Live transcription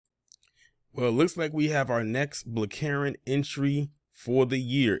Well, it looks like we have our next Blacarian entry for the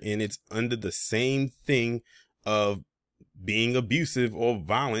year, and it's under the same thing of being abusive or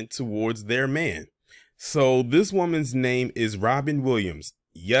violent towards their man. So this woman's name is Robin Williams.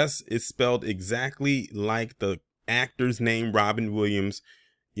 Yes, it's spelled exactly like the actor's name, Robin Williams,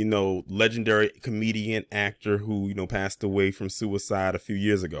 legendary comedian actor who, passed away from suicide a few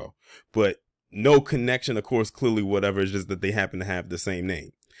years ago. But no connection, of course, clearly whatever, it's just that they happen to have the same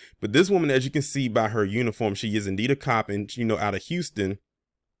name. But this woman, as you can see by her uniform, she is indeed a cop and, out of Houston.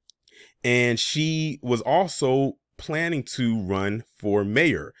 And she was also planning to run for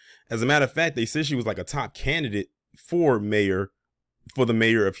mayor. As a matter of fact, they said she was like a top candidate for the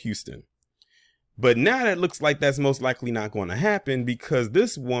mayor of Houston. But now that looks like that's most likely not going to happen, because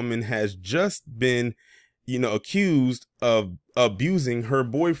this woman has just been, accused of abusing her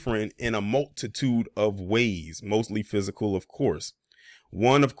boyfriend in a multitude of ways, mostly physical, of course.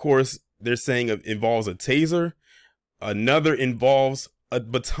 One, of course, they're saying involves a taser. Another involves a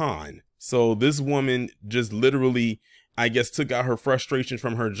baton. So this woman just literally, I guess, took out her frustration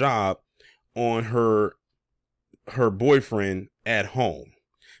from her job on her boyfriend at home.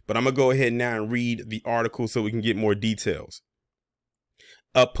 But I'm going to go ahead now and read the article so we can get more details.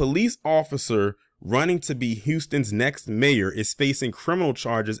 A police officer running to be Houston's next mayor is facing criminal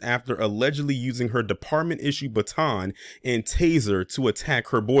charges after allegedly using her department-issued baton and taser to attack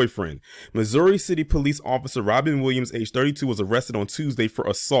her boyfriend. Missouri City Police Officer Robin Williams, age 32, was arrested on Tuesday for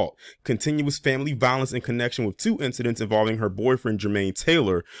assault, continuous family violence in connection with 2 incidents involving her boyfriend Jermaine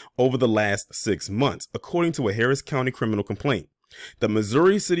Taylor over the last 6 months, according to a Harris County criminal complaint. The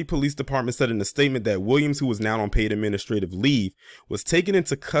Missouri City Police Department said in a statement that Williams, who was now on paid administrative leave, was taken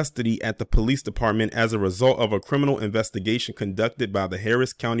into custody at the police department as a result of a criminal investigation conducted by the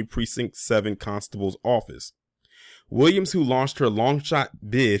Harris County Precinct 7 Constable's Office. Williams, who launched her long-shot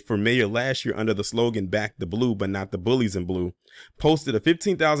bid for mayor last year under the slogan "Back the Blue, but not the bullies in blue," posted a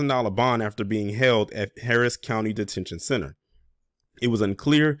 $15,000 bond after being held at Harris County Detention Center. It was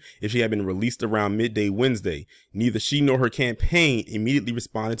unclear if she had been released around midday Wednesday. Neither she nor her campaign immediately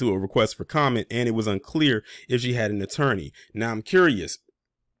responded to a request for comment, and it was unclear if she had an attorney. Now, I'm curious,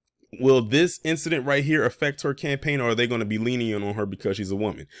 will this incident right here affect her campaign, or are they going to be lenient on her because she's a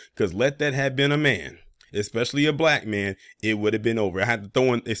woman? Because let that have been a man, especially a black man, it would have been over. I had to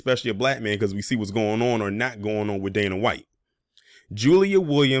throw in especially a black man because we see what's going on or not going on with Dana White. Julia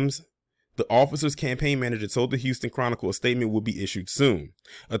Williams, the officer's campaign manager, told the Houston Chronicle a statement will be issued soon.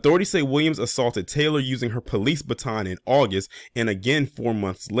 Authorities say Williams assaulted Taylor using her police baton in August and again 4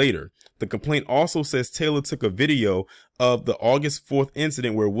 months later. The complaint also says Taylor took a video of the August 4th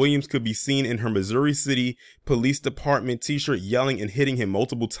incident where Williams could be seen in her Missouri City Police Department t-shirt yelling and hitting him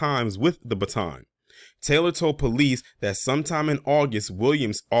multiple times with the baton. Taylor told police that sometime in August,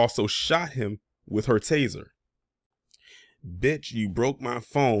 Williams also shot him with her taser. "Bitch, you broke my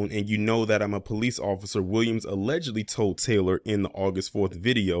phone and you know that I'm a police officer," Williams allegedly told Taylor in the August 4th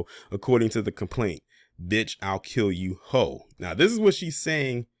video, according to the complaint. "Bitch, I'll kill you, ho." Now, this is what she's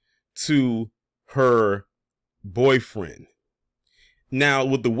saying to her boyfriend. Now,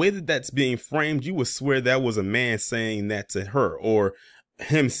 with the way that that's being framed, you would swear that was a man saying that to her, or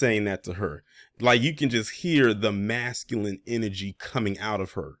him saying that to her. Like, you can just hear the masculine energy coming out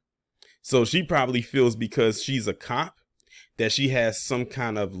of her. So she probably feels because she's a cop that she has some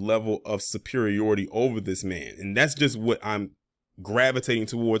kind of level of superiority over this man. And that's just what I'm gravitating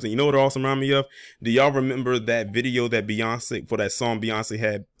towards. And you know what it also reminds me of? Do y'all remember that video that Beyonce, for that song Beyonce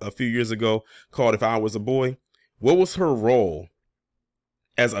had a few years ago called "If I Was a Boy"? What was her role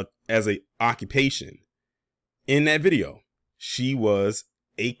as a occupation in that video? She was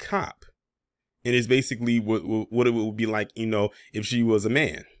a cop. And it's basically what it would be like, if she was a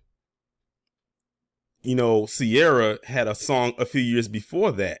man. Sierra had a song a few years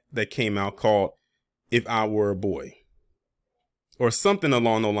before that came out called "If I Were a Boy," or something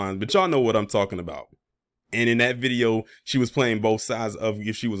along those lines, but y'all know what I'm talking about. And in that video, she was playing both sides of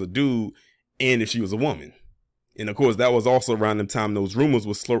if she was a dude and if she was a woman. And of course, that was also around the time those rumors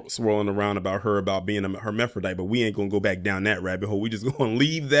was swirling around about her, about being a hermaphrodite, but we ain't going to go back down that rabbit hole. We just going to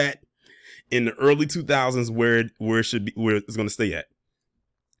leave that in the early 2000s where it should be, where it's going to stay at.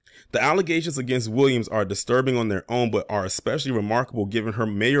 The allegations against Williams are disturbing on their own, but are especially remarkable given her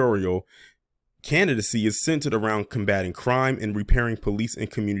mayoral candidacy is centered around combating crime and repairing police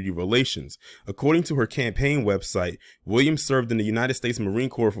and community relations. According to her campaign website, Williams served in the United States Marine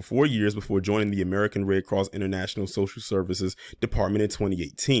Corps for 4 years before joining the American Red Cross International Social Services Department in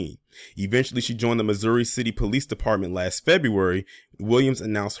 2018. Eventually, she joined the Missouri City Police Department last February. Williams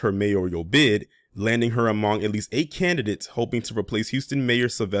announced her mayoral bid, landing her among at least 8 candidates hoping to replace Houston Mayor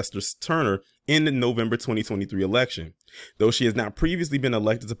Sylvester Turner in the November 2023 election. Though she has not previously been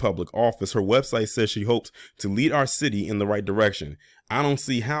elected to public office, her website says she hopes to lead our city in the right direction. I don't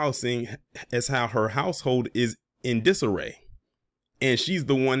see how, seeing as how her household is in disarray, and she's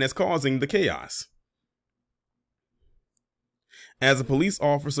the one that's causing the chaos. As a police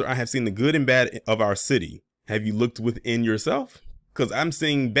officer, I have seen the good and bad of our city. Have you looked within yourself? Because I'm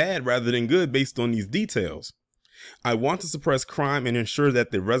seeing bad rather than good based on these details. I want to suppress crime and ensure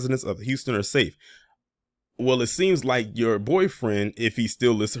that the residents of Houston are safe. Well, it seems like your boyfriend, if he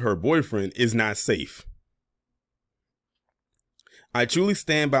still is her boyfriend, is not safe. I truly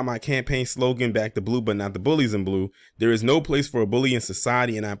stand by my campaign slogan, back the blue, but not the bullies in blue. There is no place for a bully in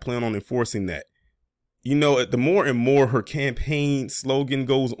society, and I plan on enforcing that. You know, the more and more her campaign slogan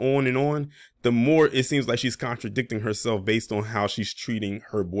goes on, the more it seems like she's contradicting herself based on how she's treating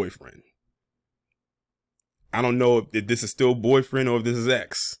her boyfriend. I don't know if this is still boyfriend or if this is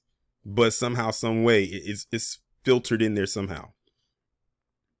ex, but somehow, some way, it's filtered in there somehow.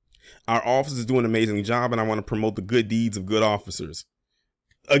 Our office is doing an amazing job, and I want to promote the good deeds of good officers.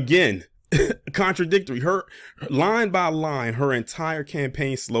 Again, contradictory. Her line by line, her entire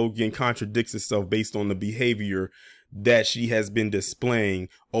campaign slogan contradicts itself based on the behavior that she has been displaying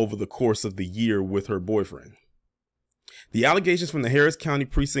over the course of the year with her boyfriend. The allegations from the Harris County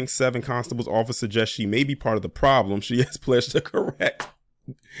Precinct 7 Constable's office suggest she may be part of the problem. She has pledged to correct.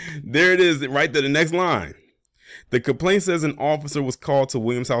 There it is, right there, the next line. The complaint says an officer was called to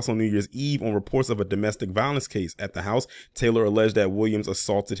Williams' house on New Year's Eve on reports of a domestic violence case. At the house, Taylor alleged that Williams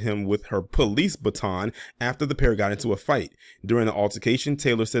assaulted him with her police baton after the pair got into a fight. During the altercation,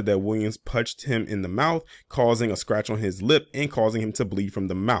 Taylor said that Williams punched him in the mouth, causing a scratch on his lip and causing him to bleed from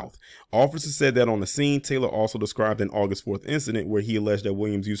the mouth. Officers said that on the scene, Taylor also described an August 4th incident where he alleged that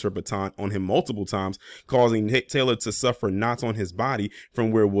Williams used her baton on him multiple times, causing Taylor to suffer knots on his body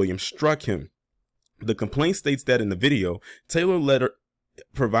from where Williams struck him. The complaint states that in the video, Taylor letter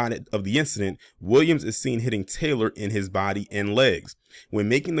provided of the incident, Williams is seen hitting Taylor in his body and legs. When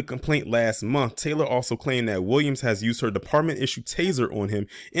making the complaint last month, Taylor also claimed that Williams has used her department-issued taser on him,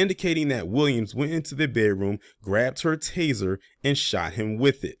 indicating that Williams went into the bedroom, grabbed her taser, and shot him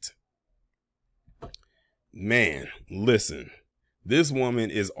with it. Man, listen. This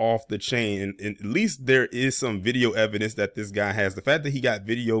woman is off the chain, and at least there is some video evidence that this guy has. The fact that he got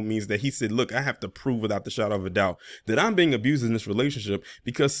video means that he said, look, I have to prove without the shadow of a doubt that I'm being abused in this relationship,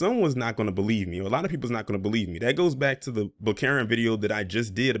 because someone's not going to believe me. A lot of people's not going to believe me. That goes back to the Karen video that I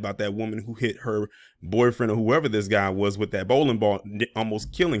just did about that woman who hit her boyfriend or whoever this guy was with that bowling ball,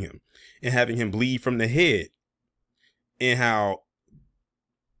 almost killing him and having him bleed from the head, and how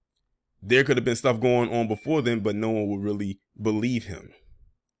there could have been stuff going on before then, but no one would really believe him.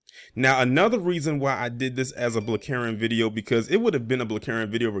 Now, another reason why I did this as a Karen video, because it would have been a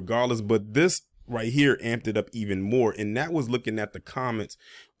Karen video regardless, but this right here amped it up even more. And that was looking at the comments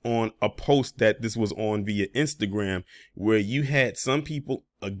on a post that this was on via Instagram, where you had some people,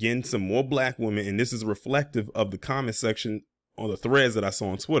 again, some more black women, and this is reflective of the comment section on the threads that I saw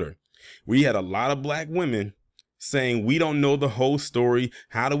on Twitter. We had a lot of black women saying, we don't know the whole story.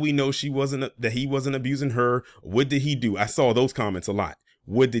 How do we know that he wasn't abusing her? What did he do? I saw those comments a lot.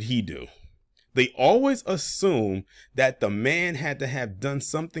 What did he do? They always assume that the man had to have done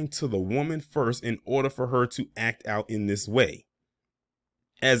something to the woman first in order for her to act out in this way,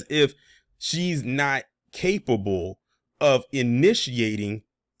 as if she's not capable of initiating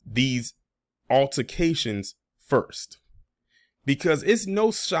these altercations first. Because it's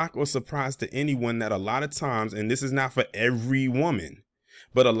no shock or surprise to anyone that a lot of times, and this is not for every woman,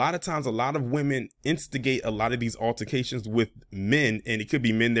 but a lot of times, a lot of women instigate a lot of these altercations with men, and it could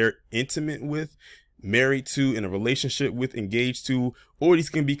be men they're intimate with, married to, in a relationship with, engaged to, or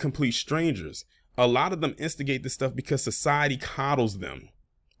these can be complete strangers. A lot of them instigate this stuff because society coddles them.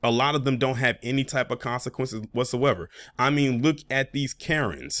 A lot of them don't have any type of consequences whatsoever. I mean, look at these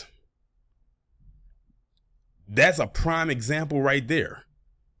Karens. That's a prime example right there.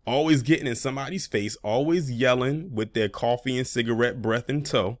 Always getting in somebody's face, always yelling with their coffee and cigarette breath in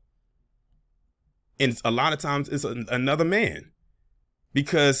tow. And a lot of times it's another man,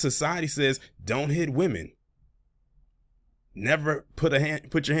 because society says, don't hit women. Never put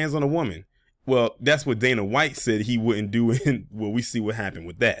your hands on a woman. Well, that's what Dana White said he wouldn't do. And well, we see what happened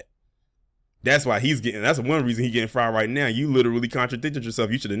with that. That's why that's one reason he's getting fired right now. You literally contradicted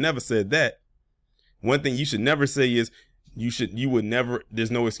yourself. You should have never said that. One thing you should never say is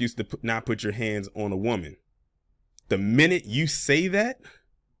there's no excuse to not put your hands on a woman. The minute you say that,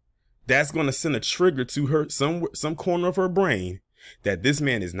 that's going to send a trigger to her, some corner of her brain, that this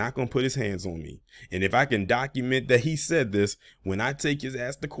man is not going to put his hands on me. And if I can document that he said this, when I take his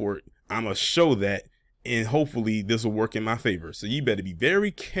ass to court, I'm going to show that, and hopefully this will work in my favor. So you better be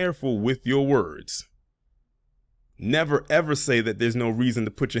very careful with your words. Never ever say that there's no reason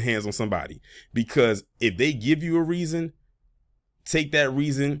to put your hands on somebody, because if they give you a reason, take that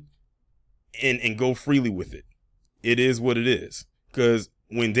reason and go freely with it. It is what it is. Because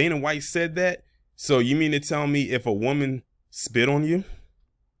when Dana White said that, so you mean to tell me if a woman spit on you,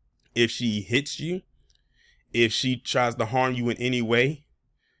 if she hits you, if she tries to harm you in any way,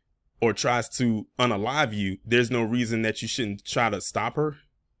 or tries to unalive you, there's no reason that you shouldn't try to stop her?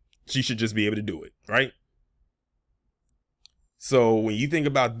 She should just be able to do it, right? So when you think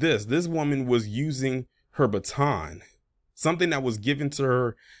about this, this woman was using her baton, something that was given to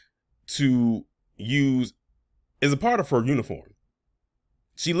her to use as a part of her uniform.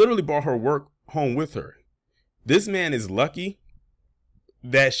 She literally brought her work home with her. This man is lucky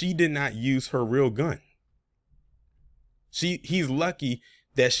that she did not use her real gun. He's lucky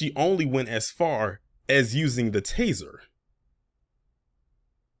that she only went as far as using the taser.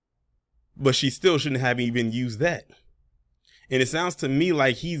 But she still shouldn't have even used that. And it sounds to me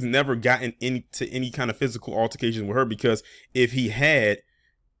like he's never gotten into any kind of physical altercation with her, because if he had,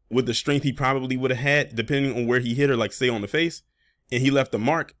 with the strength he probably would have had, depending on where he hit her, like say on the face, and he left a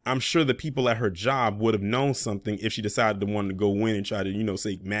mark, I'm sure the people at her job would have known something if she decided to want to go in and try to, you know,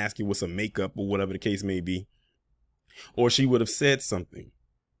 say mask it with some makeup or whatever the case may be. Or she would have said something.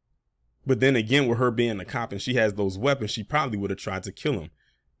 But then again, with her being a cop and she has those weapons, she probably would have tried to kill him.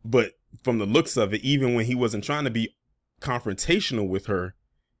 But from the looks of it, even when he wasn't trying to be confrontational with her,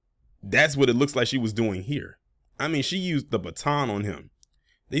 that's what it looks like she was doing here. I mean, she used the baton on him.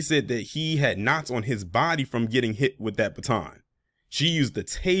 They said that he had knots on his body from getting hit with that baton. She used the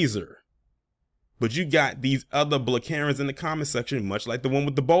taser. But you got these other Black Karens in the comment section, much like the one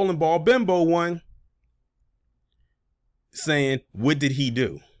with the bowling ball bimbo one, saying, what did he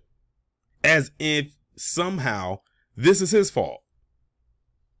do? As if somehow this is his fault.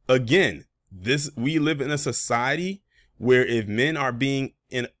 Again, we live in a society where if men are being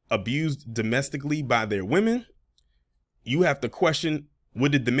abused domestically by their women, you have to question,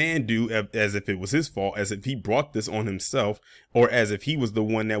 what did the man do, as if it was his fault, as if he brought this on himself, or as if he was the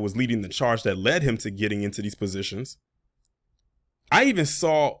one that was leading the charge that led him to getting into these positions. I even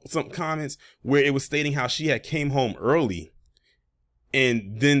saw some comments where it was stating how she had came home early,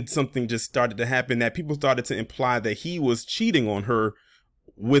 and then something just started to happen that people started to imply that he was cheating on her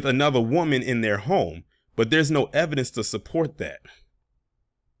with another woman in their home. But there's no evidence to support that.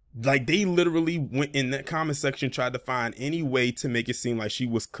 Like, they literally went in that comment section, tried to find any way to make it seem like she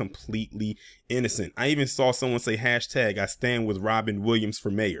was completely innocent. I even saw someone say hashtag I stand with Robin Williams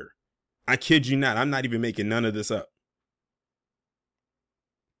for mayor. I kid you not. I'm not even making none of this up.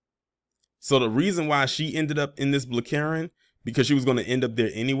 So the reason why she ended up in this Black Karen, because she was going to end up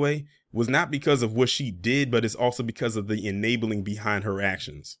there anyway, was not because of what she did, but it's also because of the enabling behind her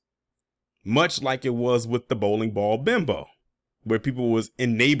actions. Much like it was with the bowling ball bimbo, where people was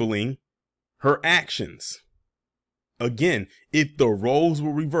enabling her actions. Again, if the roles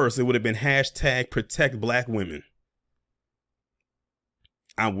were reversed, it would have been hashtag protect Black women.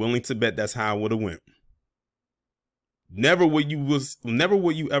 I'm willing to bet that's how it would have went. Never will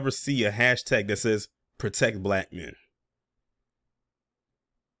you ever see a hashtag that says protect Black men.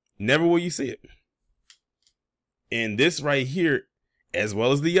 Never will you see it. And this right here, as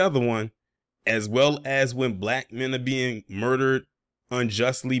well as the other one, as well as when Black men are being murdered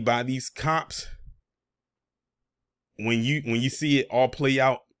unjustly by these cops, when you see it all play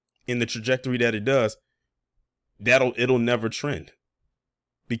out in the trajectory that it does, it'll never trend,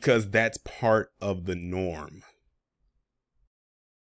 because that's part of the norm.